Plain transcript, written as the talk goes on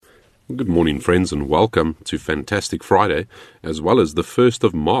Good morning, friends, and welcome to Fantastic Friday, as well as the 1st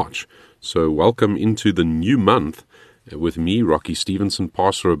of March. So welcome into the new month with me, Rocky Stevenson,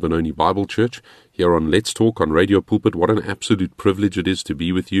 pastor of Benoni Bible Church, here on Let's Talk on Radio Pulpit. What an absolute privilege it is to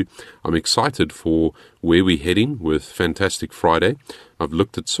be with you. I'm excited for where we're heading with Fantastic Friday. I've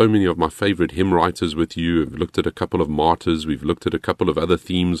looked at so many of my favorite hymn writers with you. We've looked at a couple of martyrs. We've looked at a couple of other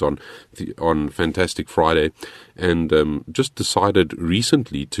themes on Fantastic Friday, and just decided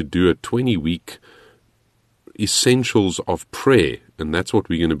recently to do a 20-week essentials of prayer, and that's what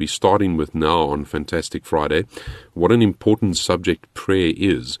we're going to be starting with now on Fantastic Friday. What an important subject prayer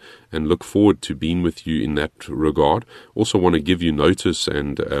is, and look forward to being with you in that regard. Also want to give you notice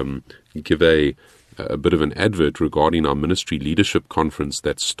and give a bit of an advert regarding our ministry leadership conference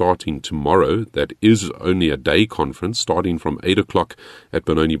that's starting tomorrow. That is only a day conference, starting from 8 o'clock at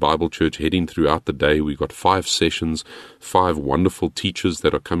Benoni Bible Church, heading throughout the day. We've got 5 sessions, 5 wonderful teachers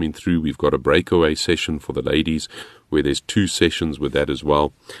that are coming through. We've got a breakaway session for the ladies, where there's 2 sessions with that as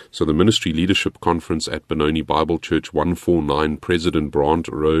well. So the Ministry Leadership Conference at Benoni Bible Church, 149 President Brant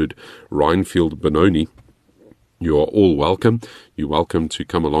Road, Rhinefield, Benoni. You are all welcome. You're welcome to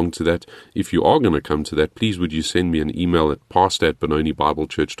come along to that. If you are going to come to that, please would you send me an email at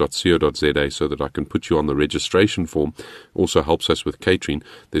pastor@benonibiblechurch.co.za so that I can put you on the registration form. Also helps us with catering.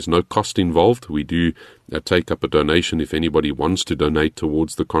 There's no cost involved. We do take up a donation if anybody wants to donate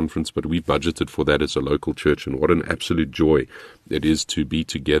towards the conference, but we've budgeted for that as a local church, and what an absolute joy it is to be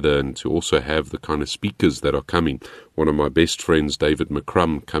together and to also have the kind of speakers that are coming. One of my best friends, David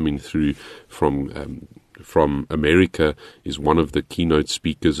McCrum, coming through from America, is one of the keynote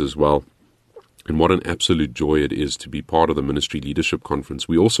speakers as well. And what an absolute joy it is to be part of the Ministry Leadership Conference.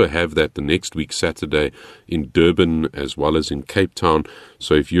 We also have that the next week, Saturday, in Durban as well as in Cape Town.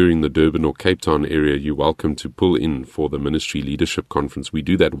 So if you're in the Durban or Cape Town area, you're welcome to pull in for the Ministry Leadership Conference. We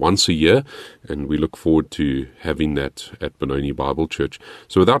do that once a year, and we look forward to having that at Benoni Bible Church.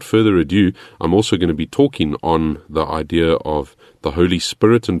 So without further ado, I'm also going to be talking on the idea of the Holy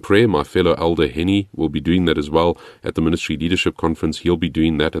Spirit and prayer. My fellow elder Henny will be doing that as well at the Ministry Leadership Conference. He'll be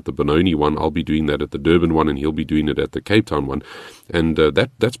doing that at the Benoni one. I'll be doing that at the Durban one, and he'll be doing it at the Cape Town one. And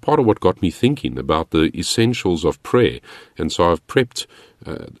that's part of what got me thinking about the essentials of prayer. And so I've prepped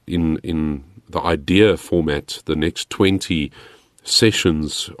in the idea format the next 20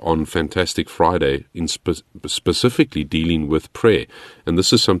 sessions on Fantastic Friday in specifically dealing with prayer. And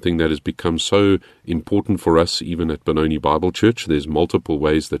this is something that has become so important for us even at Benoni Bible Church. There's multiple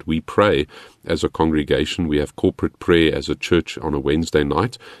ways that we pray as a congregation. We have corporate prayer as a church on a Wednesday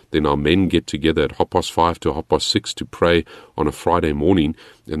night. Then our men get together at 5:30 to 6:30 to pray on a Friday morning.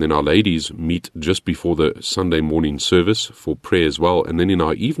 And then our ladies meet just before the Sunday morning service for prayer as well. And then in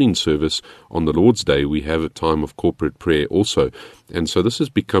our evening service on the Lord's Day, we have a time of corporate prayer also. And so this has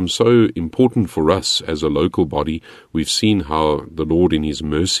become so important for us as a local body. We've seen how the Lord in His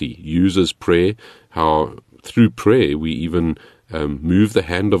mercy uses prayer, how through prayer we even move the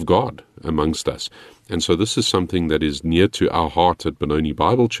hand of God amongst us. And so this is something that is near to our heart at Benoni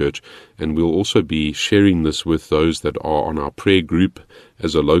Bible Church, and we'll also be sharing this with those that are on our prayer group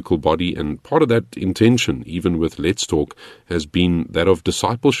as a local body. And part of that intention, even with Let's Talk, has been that of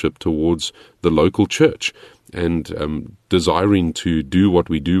discipleship towards the local church, and desiring to do what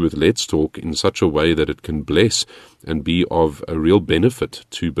we do with Let's Talk in such a way that it can bless and be of a real benefit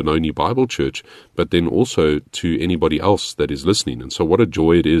to Benoni Bible Church, but then also to anybody else that is listening. And so what a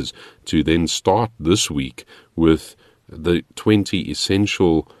joy it is to then start this week with the 20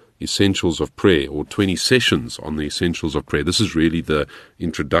 essentials of prayer, or 20 sessions on the essentials of prayer. This is really the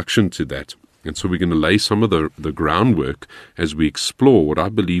introduction to that. And so we're going to lay some of the groundwork as we explore what I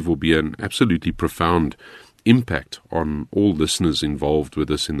believe will be an absolutely profound impact on all listeners involved with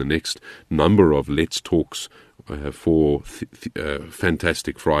us in the next number of Let's Talks for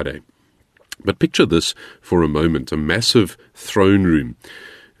Fantastic Friday. But picture this for a moment, a massive throne room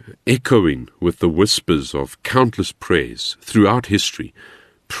echoing with the whispers of countless prayers throughout history.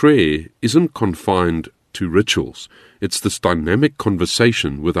 Prayer isn't confined to rituals. It's this dynamic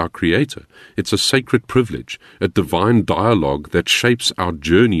conversation with our Creator. It's a sacred privilege, a divine dialogue that shapes our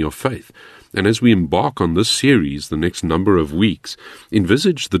journey of faith. And as we embark on this series the next number of weeks,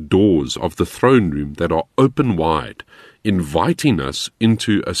 envisage the doors of the throne room that are open wide, inviting us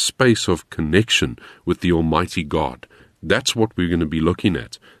into a space of connection with the Almighty God. That's what we're going to be looking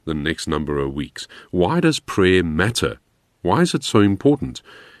at the next number of weeks. Why does prayer matter? Why is it so important?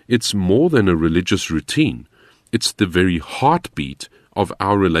 It's more than a religious routine. It's the very heartbeat of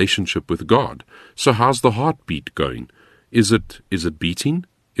our relationship with God. So how's the heartbeat going? Is it beating?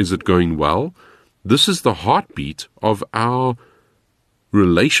 Is it going well? This is the heartbeat of our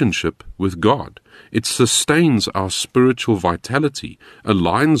relationship with God. It sustains our spiritual vitality,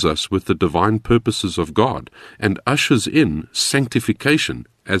 aligns us with the divine purposes of God, and ushers in sanctification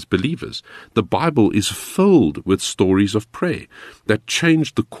as believers. The Bible is filled with stories of prayer that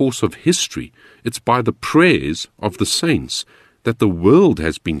changed the course of history. It's by the prayers of the saints that the world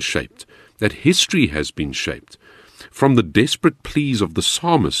has been shaped, that history has been shaped. From the desperate pleas of the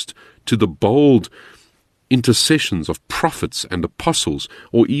psalmist to the bold intercessions of prophets and apostles,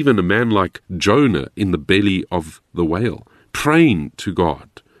 or even a man like Jonah in the belly of the whale, praying to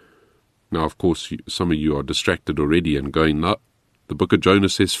God. Now, of course, some of you are distracted already and going, no, the book of Jonah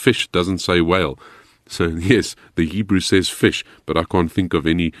says fish, doesn't say whale. So, yes, the Hebrew says fish, but I can't think of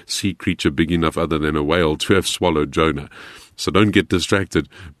any sea creature big enough other than a whale to have swallowed Jonah. So don't get distracted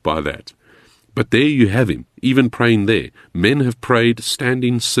by that. But there you have him, even praying there. Men have prayed,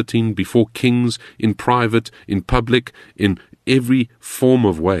 standing, sitting, before kings, in private, in public, in every form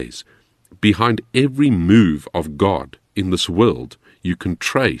of ways. Behind every move of God in this world, you can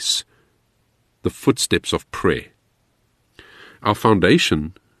trace the footsteps of prayer. Our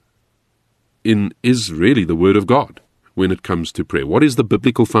foundation is really the Word of God when it comes to prayer. What is the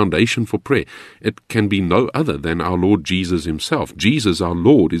biblical foundation for prayer? It can be no other than our Lord Jesus himself. Jesus, our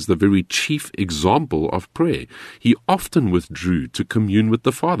Lord, is the very chief example of prayer. He often withdrew to commune with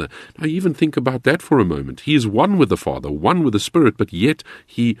the Father. Now, even think about that for a moment. He is one with the Father, one with the Spirit, but yet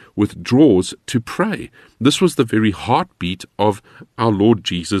he withdraws to pray. This was the very heartbeat of our Lord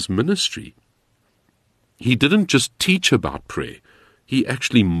Jesus' ministry. He didn't just teach about prayer. He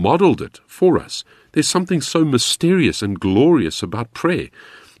actually modeled it for us. There's something so mysterious and glorious about prayer.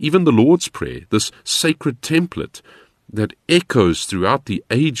 Even the Lord's Prayer, this sacred template that echoes throughout the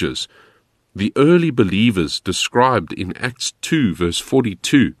ages, the early believers described in Acts 2, verse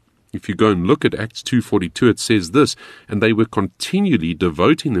 42. If you go and look at Acts 2:42, it says this, and they were continually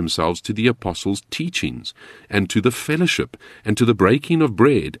devoting themselves to the apostles' teachings, and to the fellowship, and to the breaking of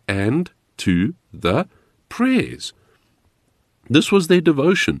bread, and to the prayers. This was their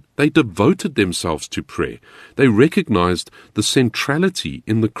devotion. They devoted themselves to prayer. They recognized the centrality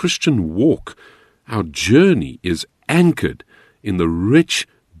in the Christian walk. Our journey is anchored in the rich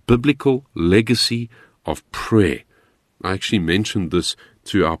biblical legacy of prayer. I actually mentioned this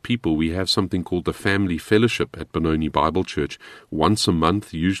to our people. We have something called the Family Fellowship at Benoni Bible Church. Once a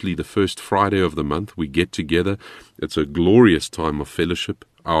month, usually the first Friday of the month, we get together. It's a glorious time of fellowship.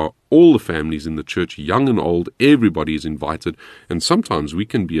 All the families in the church, young and old, everybody is invited. And sometimes we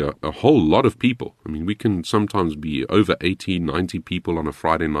can be a whole lot of people. I mean, we can sometimes be over 80, 90 people on a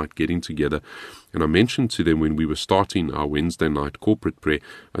Friday night getting together. And I mentioned to them when we were starting our Wednesday night corporate prayer,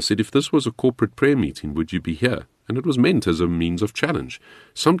 I said, if this was a corporate prayer meeting, would you be here? And it was meant as a means of challenge.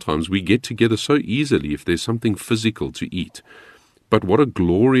 Sometimes we get together so easily if there's something physical to eat. But what a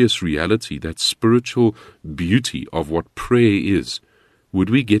glorious reality, that spiritual beauty of what prayer is. Would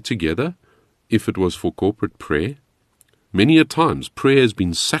we get together if it was for corporate prayer? Many a times prayer has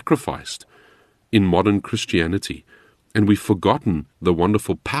been sacrificed in modern Christianity, and we've forgotten the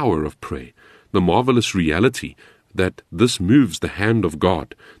wonderful power of prayer, the marvelous reality that this moves the hand of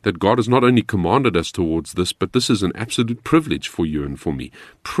God, that God has not only commanded us towards this, but this is an absolute privilege for you and for me.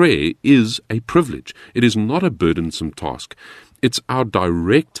 Prayer is a privilege. It is not a burdensome task. It's our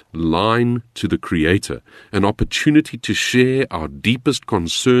direct line to the Creator, an opportunity to share our deepest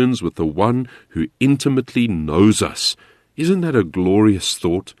concerns with the one who intimately knows us. Isn't that a glorious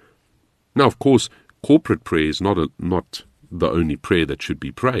thought? Now, of course, corporate prayer is not the only prayer that should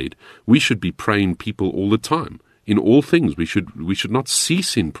be prayed. We should be praying people all the time. In all things, we should not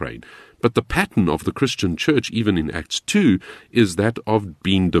cease in praying. But the pattern of the Christian church, even in Acts 2, is that of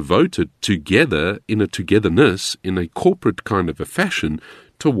being devoted together in a togetherness, in a corporate kind of a fashion,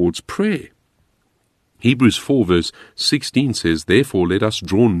 towards prayer. Hebrews 4 verse 16 says, therefore let us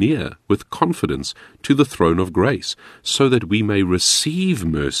draw near with confidence to the throne of grace, so that we may receive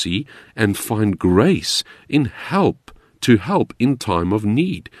mercy and find grace to help in time of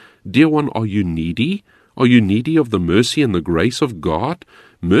need. Dear one, are you needy? Are you needy of the mercy and the grace of God?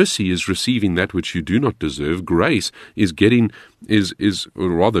 Mercy is receiving that which you do not deserve. Grace is getting what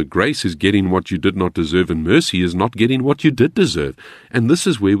you did not deserve, and mercy is not getting what you did deserve. And this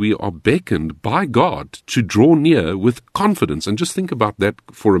is where we are beckoned by God to draw near with confidence. And just think about that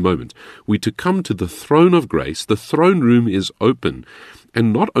for a moment. We to come to the throne of grace. The throne room is open.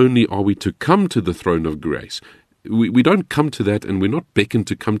 And not only are we to come to the throne of grace, we don't come to that, and we're not beckoned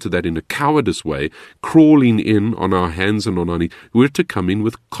to come to that in a cowardice way, crawling in on our hands and on our knees. We're to come in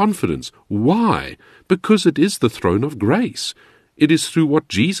with confidence. Why? Because it is the throne of grace. It is through what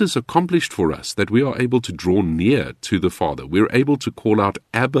Jesus accomplished for us that we are able to draw near to the Father. We're able to call out,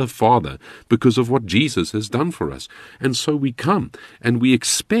 Abba, Father, because of what Jesus has done for us. And so we come and we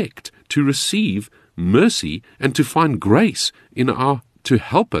expect to receive mercy and to find grace to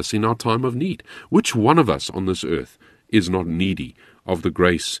help us in our time of need. Which one of us on this earth is not needy of the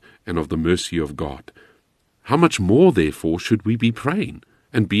grace and of the mercy of God? How much more, therefore, should we be praying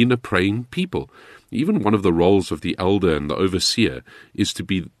and being a praying people? Even one of the roles of the elder and the overseer is to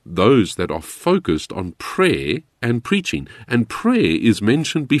be those that are focused on prayer and preaching. And prayer is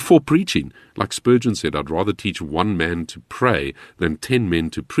mentioned before preaching. Like Spurgeon said, I'd rather teach one man to pray than 10 men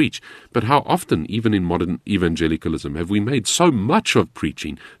to preach. But how often, even in modern evangelicalism, have we made so much of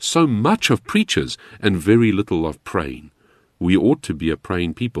preaching, so much of preachers, and very little of praying? We ought to be a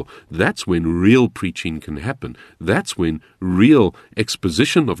praying people. That's when real preaching can happen. That's when real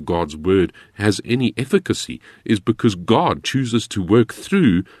exposition of God's word has any efficacy, is because God chooses to work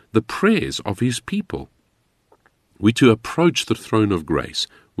through the prayers of his people. We're to approach the throne of grace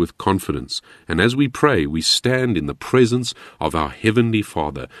with confidence, and as we pray, we stand in the presence of our Heavenly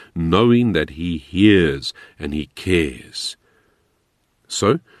Father, knowing that he hears and he cares.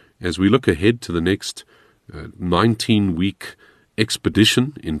 So, as we look ahead to the next 19-week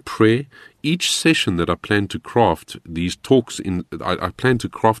expedition in prayer, each session that I plan to craft these talks I plan to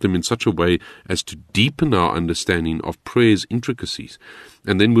craft them in such a way as to deepen our understanding of prayer's intricacies.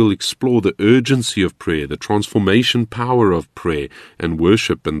 And then we'll explore the urgency of prayer, the transformation power of prayer and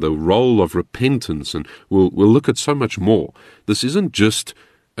worship, and the role of repentance, and we'll look at so much more. This isn't just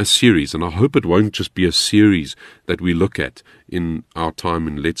a series, and I hope it won't just be a series that we look at in our time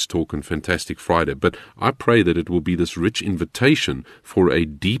in Let's Talk and Fantastic Friday, but I pray that it will be this rich invitation for a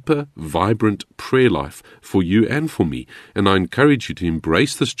deeper, vibrant prayer life for you and for me. And I encourage you to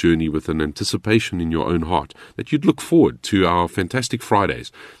embrace this journey with an anticipation in your own heart, that you'd look forward to our Fantastic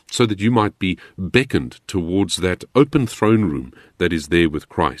Fridays, so that you might be beckoned towards that open throne room that is there with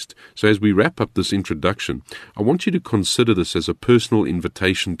Christ. So as we wrap up this introduction, I want you to consider this as a personal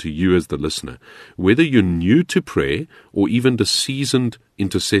invitation to you as the listener. Whether you're new to prayer or even a seasoned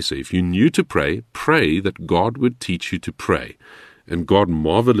intercessor, if you're new to pray, pray that God would teach you to pray. And God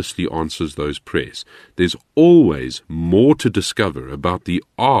marvelously answers those prayers. There's always more to discover about the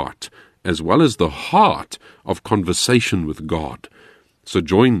art as well as the heart of conversation with God. So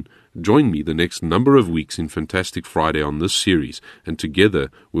join me the next number of weeks in Fantastic Friday on this series, and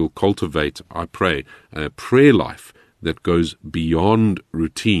together we'll cultivate, I pray, a prayer life that goes beyond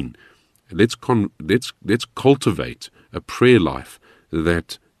routine. Let's cultivate a prayer life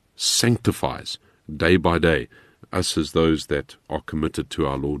that sanctifies day by day us as those that are committed to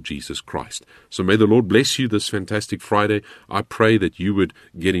our Lord Jesus Christ. So may the Lord bless you this Fantastic Friday. I pray that you would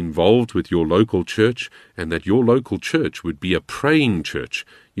get involved with your local church, and that your local church would be a praying church.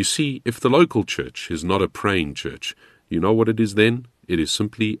 You see, if the local church is not a praying church, you know what it is then? It is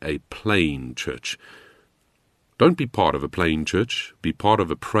simply a playing church. Don't be part of a playing church. Be part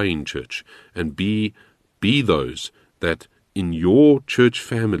of a praying church, and be those that in your church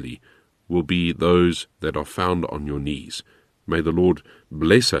family will be those that are found on your knees. May the Lord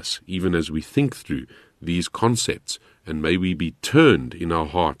bless us even as we think through these concepts, and may we be turned in our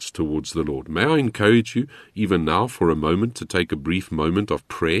hearts towards the Lord. May I encourage you even now for a moment to take a brief moment of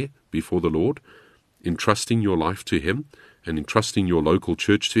prayer before the Lord, entrusting your life to Him and entrusting your local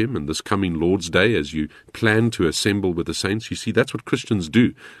church to Him. And this coming Lord's Day, as you plan to assemble with the saints, you see, that's what Christians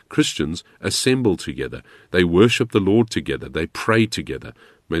do. Christians assemble together. They worship the Lord together. They pray together.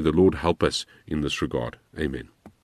 May the Lord help us in this regard. Amen.